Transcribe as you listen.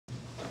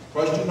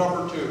Question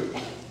number 2.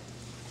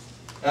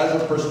 As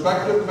a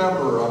prospective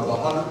member of the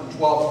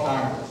 112th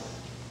Congress,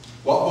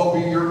 what will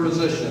be your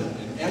position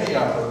in any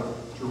effort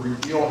to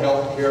repeal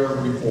health care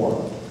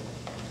reform?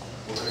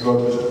 We're going to go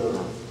to Mr.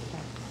 Woodridge.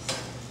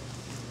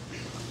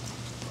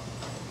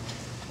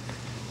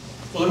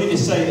 Well, let me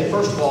just say that,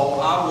 first of all,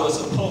 I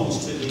was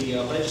opposed to the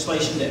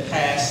legislation that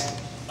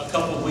passed a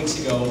couple of weeks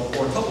ago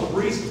for a couple of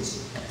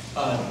reasons.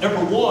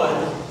 Number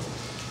one,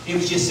 it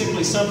was just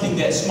simply something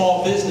that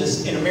small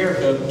business in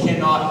America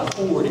cannot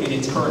afford in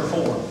its current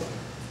form.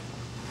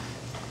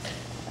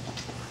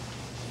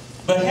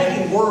 But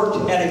having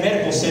worked at a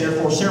medical center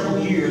for several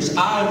years,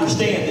 I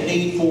understand the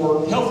need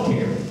for health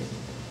care.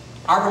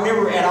 I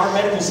remember at our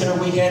medical center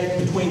we had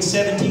between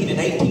 17 and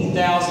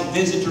 18,000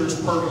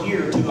 visitors per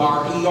year to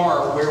our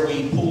ER, where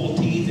we pulled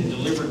teeth and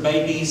delivered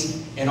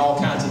babies and all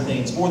kinds of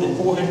things. More than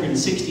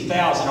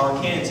 460,000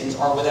 Arkansans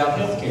are without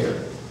health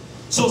care.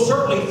 So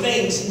certainly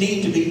things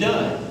need to be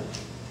done.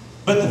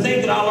 But the thing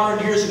that I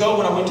learned years ago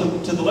when I went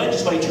to the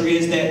legislature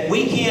is that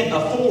we can't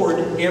afford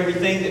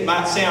everything that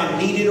might sound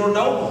needed or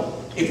noble.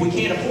 If we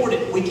can't afford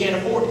it, we can't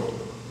afford it.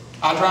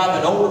 I drive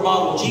an older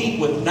model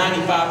Jeep with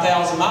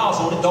 95,000 miles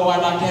on it. Though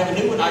I'd like to have a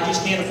new one, I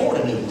just can't afford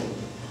a new one.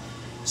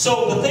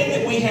 So the thing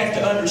that we have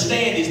to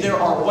understand is there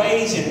are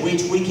ways in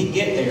which we can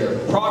get there.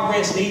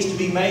 Progress needs to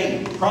be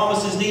made.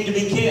 Promises need to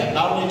be kept,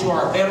 not only to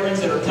our veterans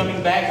that are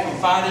coming back from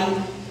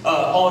fighting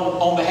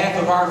on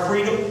behalf of our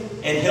freedom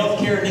and health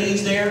care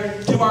needs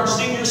there, to our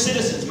senior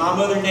citizens. My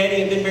mother and daddy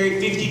have been married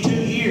 52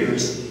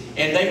 years.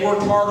 And they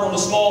worked hard on a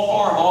small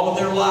farm all of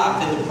their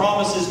life, and the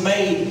promises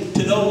made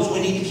to those we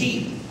need to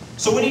keep.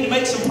 So we need to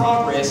make some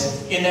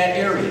progress in that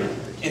area.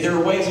 And there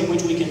are ways in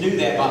which we can do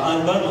that by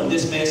unbundling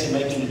this mess and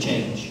making a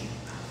change.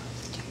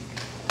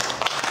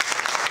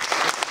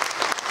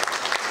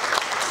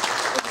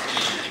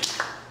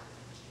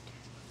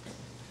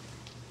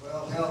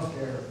 Well,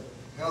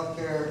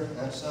 healthcare,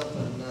 that's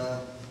something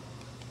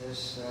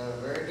that's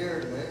very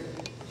dear to me.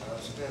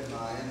 I've spent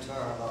my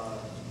entire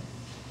life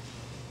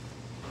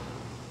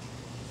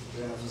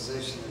being a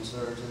physician and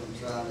surgeon and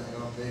trying to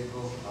help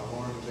people. I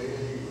wanted to be a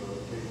hero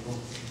to people.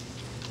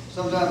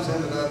 Sometimes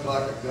ended up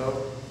like a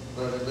goat,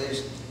 but at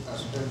least I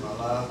spent my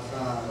life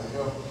trying to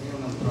help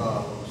human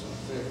problems and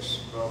fix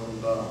broken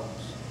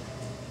bones.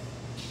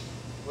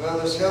 Well,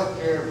 this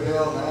health care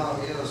bill now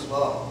is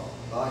law,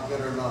 like it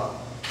or not.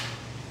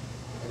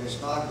 And it's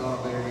not going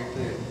to be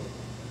repealed.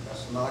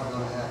 That's not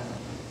going to happen.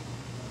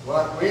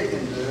 What we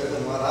can do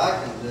and what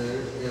I can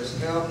do is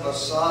help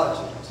massage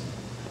it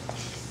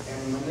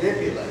and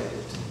manipulate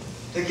it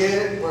to get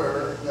it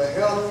where the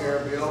health care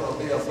bill will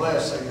be a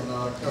blessing and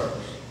not a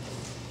curse.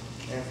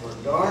 And for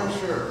darn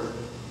sure,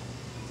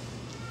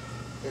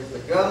 if the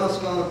government's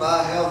going to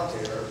buy health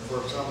care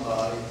for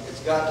somebody,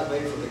 it's got to be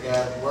for the guy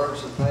that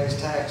works and pays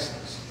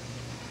taxes.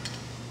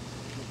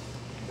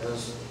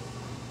 Because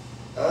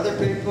other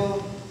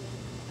people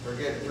are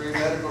getting free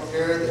medical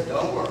care that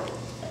don't work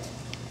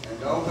and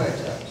don't pay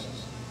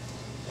taxes.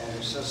 And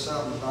it's just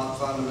something not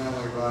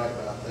fundamentally right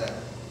about that.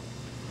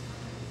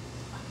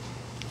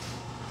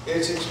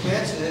 It's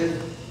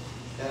expensive,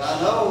 and I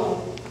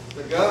know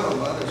the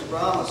government is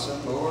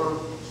promising more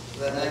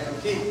than they can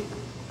keep.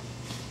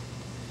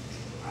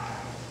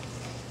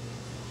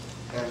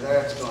 And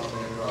that's going to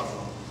be a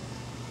problem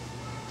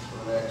for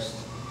the next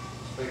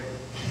speaker.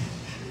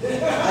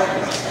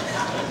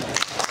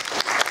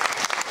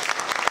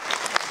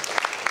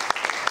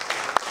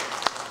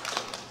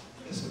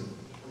 It's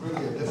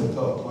really a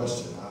difficult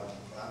question.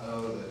 I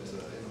know that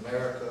in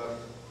America,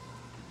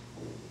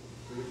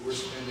 we're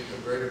spending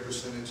a greater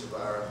percentage of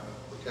our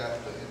per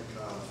capita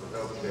income for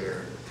health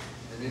care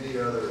than any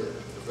other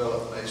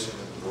developed nation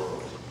in the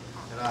world.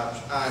 And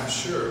I'm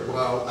sure,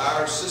 while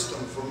our system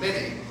for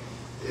many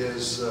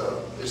is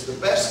the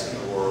best in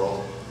the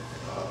world,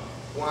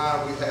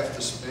 why we have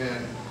to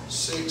spend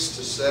 6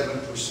 to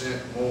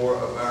 7% more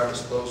of our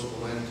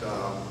disposable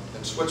income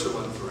in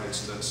Switzerland, for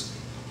instance,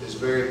 is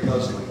very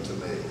puzzling to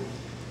me.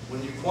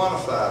 When you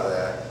quantify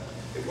that,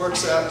 it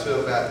works out to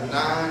about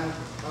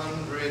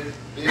 $900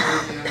 billion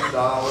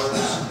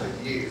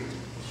a year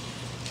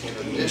in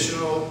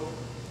additional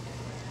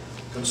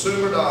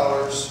consumer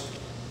dollars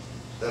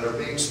that are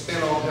being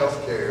spent on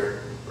health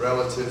care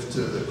relative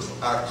to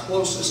our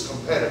closest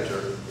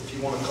competitor, if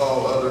you want to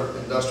call other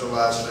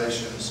industrialized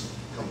nations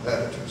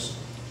competitors.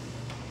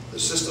 The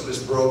system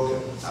is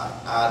broken.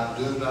 I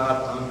do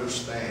not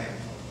understand.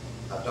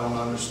 I don't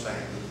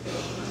understand.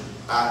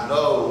 I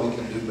know we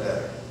can do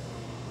better,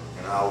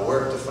 and I'll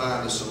work to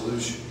find a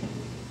solution.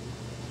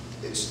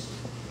 It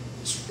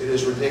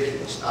is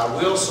ridiculous. I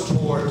will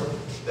support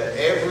that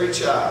every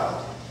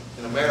child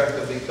in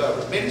America be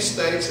covered. Many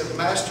states have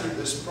mastered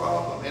this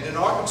problem, and in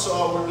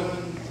Arkansas we're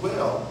doing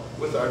well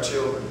with our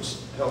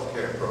children's health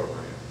care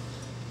program.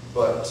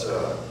 But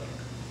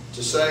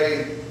to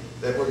say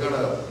that we're going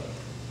to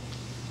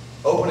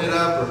open it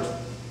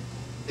up,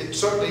 it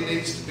certainly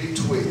needs to be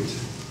tweaked.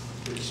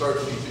 It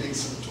certainly needs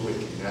some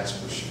tweaking, that's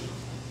for sure.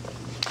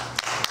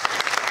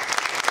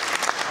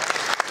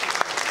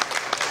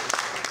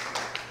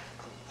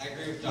 I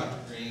agree with with Dr.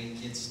 Green.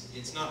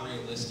 It's not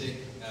realistic.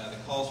 The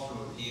calls for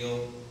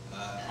repeal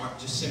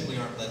simply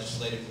aren't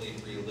legislatively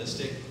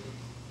realistic.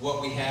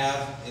 What we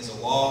have is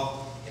a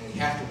law, and we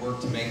have to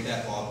work to make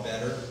that law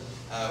better.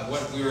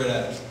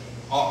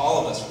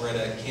 All of us were at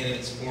a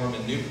candidates forum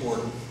in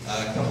Newport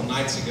a couple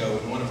nights ago,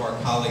 and one of our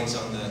colleagues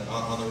on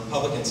the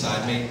Republican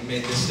side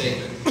made this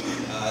statement: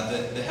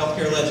 the health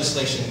care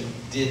legislation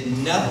did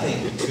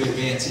nothing to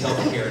advance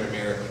health care in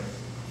America.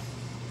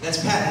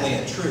 That's patently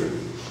untrue.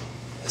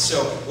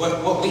 So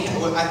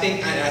I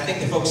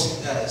think the folks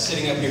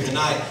sitting up here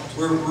tonight,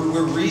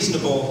 we're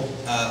reasonable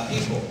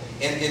people,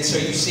 and so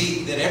you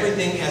see that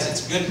everything has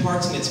its good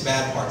parts and its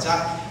bad parts.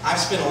 I've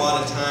spent a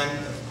lot of time,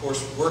 of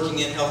course, working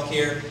in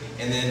healthcare,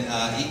 and then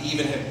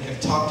even have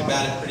talked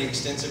about it pretty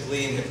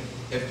extensively, and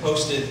have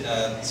posted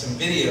some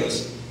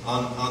videos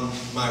on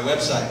my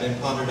website,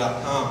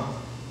 benponder.com,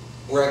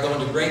 where I go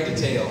into great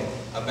detail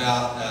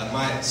about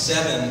my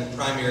 7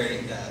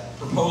 primary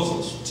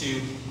proposals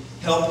to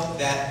help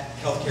that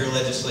healthcare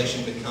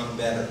legislation become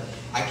better.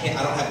 I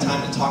don't have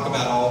time to talk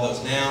about all of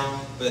those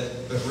now, but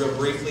real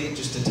briefly,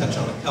 just to touch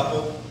on a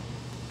couple.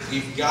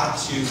 We've got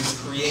to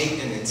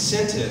create an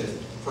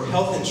incentive for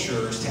health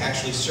insurers to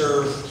actually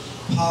serve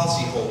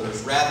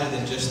policyholders rather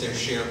than just their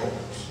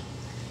shareholders.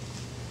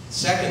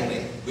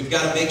 Secondly, we've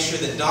got to make sure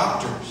that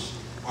doctors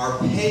are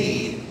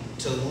paid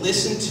to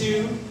listen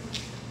to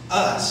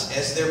us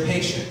as their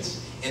patients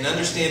and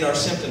understand our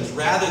symptoms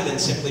rather than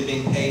simply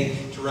being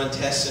paid to run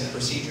tests and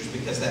procedures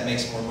because that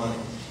makes more money.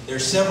 There are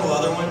several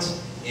other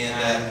ones,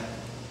 and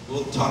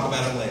we'll talk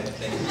about them later.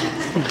 Thank you.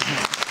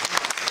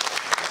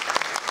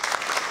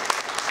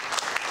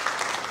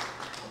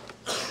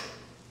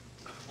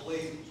 I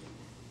believe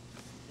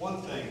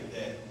one thing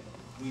that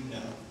we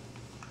know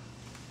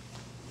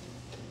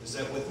is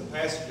that with the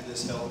passage of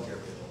this health care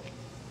bill,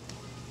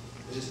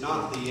 it is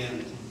not the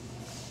end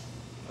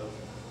of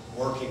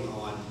working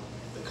on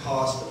the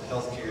cost of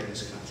health care in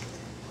this country.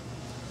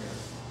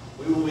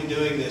 We will be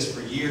doing this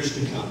for years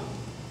to come.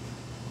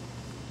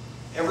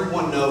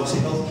 Everyone knows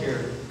health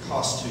care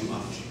costs too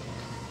much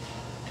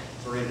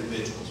for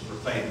individuals, for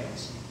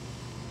families.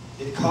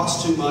 It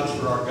costs too much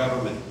for our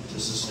government to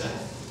sustain.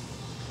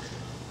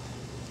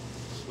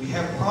 We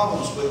have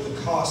problems with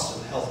the cost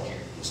of health care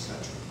in this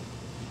country.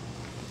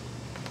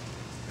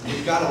 And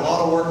we've got a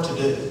lot of work to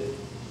do.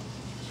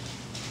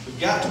 We've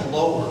got to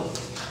lower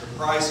the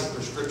price of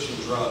prescription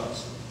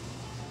drugs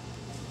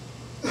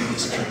in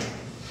this country.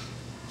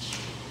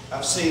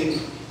 I've seen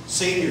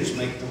seniors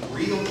make the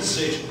real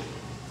decision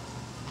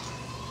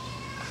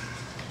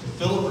to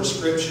fill a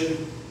prescription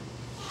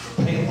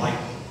and pay a light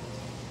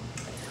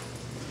bill.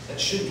 That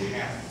shouldn't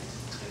happen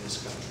in this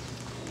country.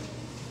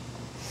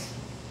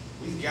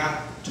 We've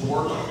got to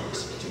work on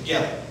this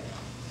together.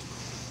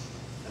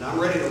 And I'm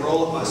ready to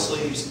roll up my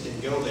sleeves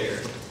and go there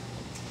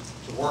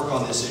to work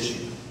on this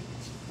issue.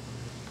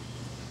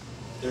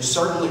 There's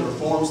certainly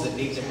reforms that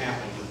need to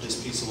happen with this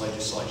piece of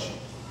legislation.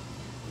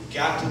 We've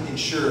got to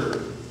ensure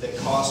that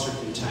costs are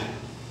contained.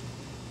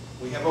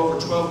 We have over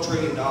 $12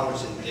 trillion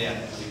in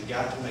debt. We've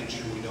got to make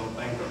sure we don't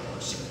bankrupt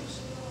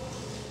ourselves.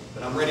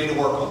 But I'm ready to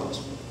work on this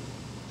one.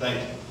 Thank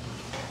you.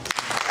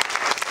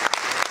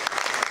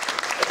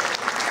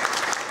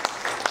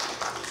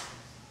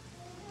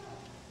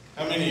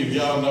 How many of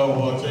y'all know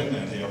what's in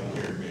that health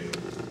care bill?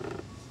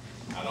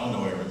 I don't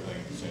know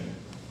everything that's in it.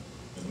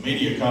 The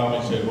media called me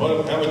and said,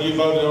 "What? How would you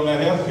voted on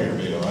that health care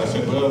bill?" I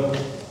said, "Well,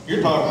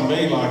 you're talking to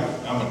me like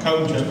I'm a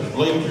coach up the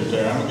bleachers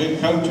there. I'm a good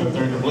coach up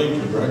there in the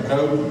bleachers, right,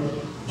 Coach?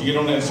 You get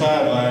on that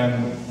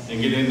sideline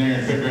and get in there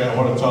and figure out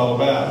what it's all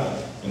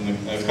about." And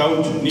the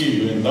coach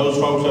knew, and those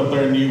folks up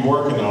there knew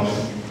working on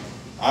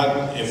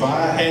it. If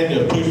I had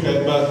to push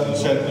that button and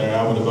sit there,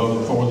 I would have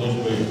voted for this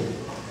bill.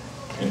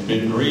 And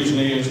the reason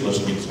is, let's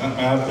get something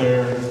out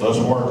there, let's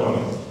work on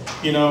it.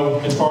 You know,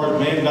 as far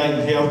as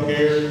mandating health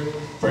care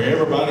for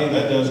everybody,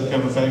 that doesn't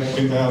come effective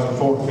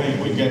 2014.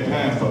 We've got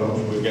time,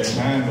 folks. We've got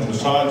time to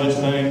massage this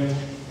thing.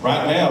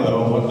 Right now,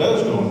 though, what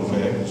does go into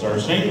effect is our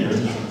seniors,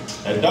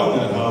 that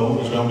donut hole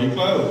is going to be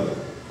closed.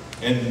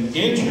 And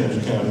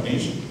insurance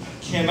companies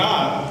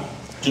cannot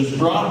just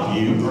drop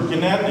you or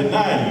cannot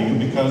deny you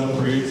because of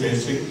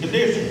pre-existing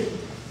conditions.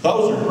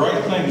 Those are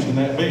great things in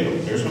that bill.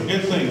 There's some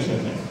good things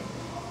in there.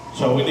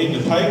 So we need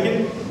to take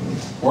it,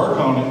 work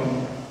on it,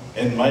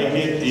 and make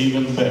it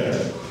even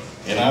better.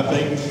 And I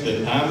think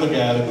that I'm the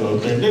guy to go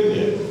out there and do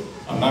that.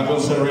 I'm not going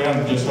to sit around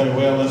and just say,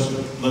 well,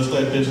 let's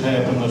let this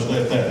happen, let's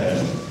let that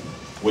happen.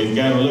 We've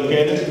got to look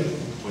at it,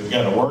 we've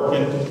got to work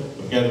it,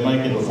 we've got to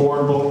make it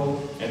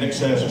affordable and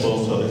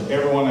accessible so that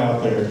everyone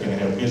out there can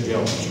have good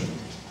health insurance.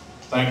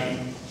 Thank you.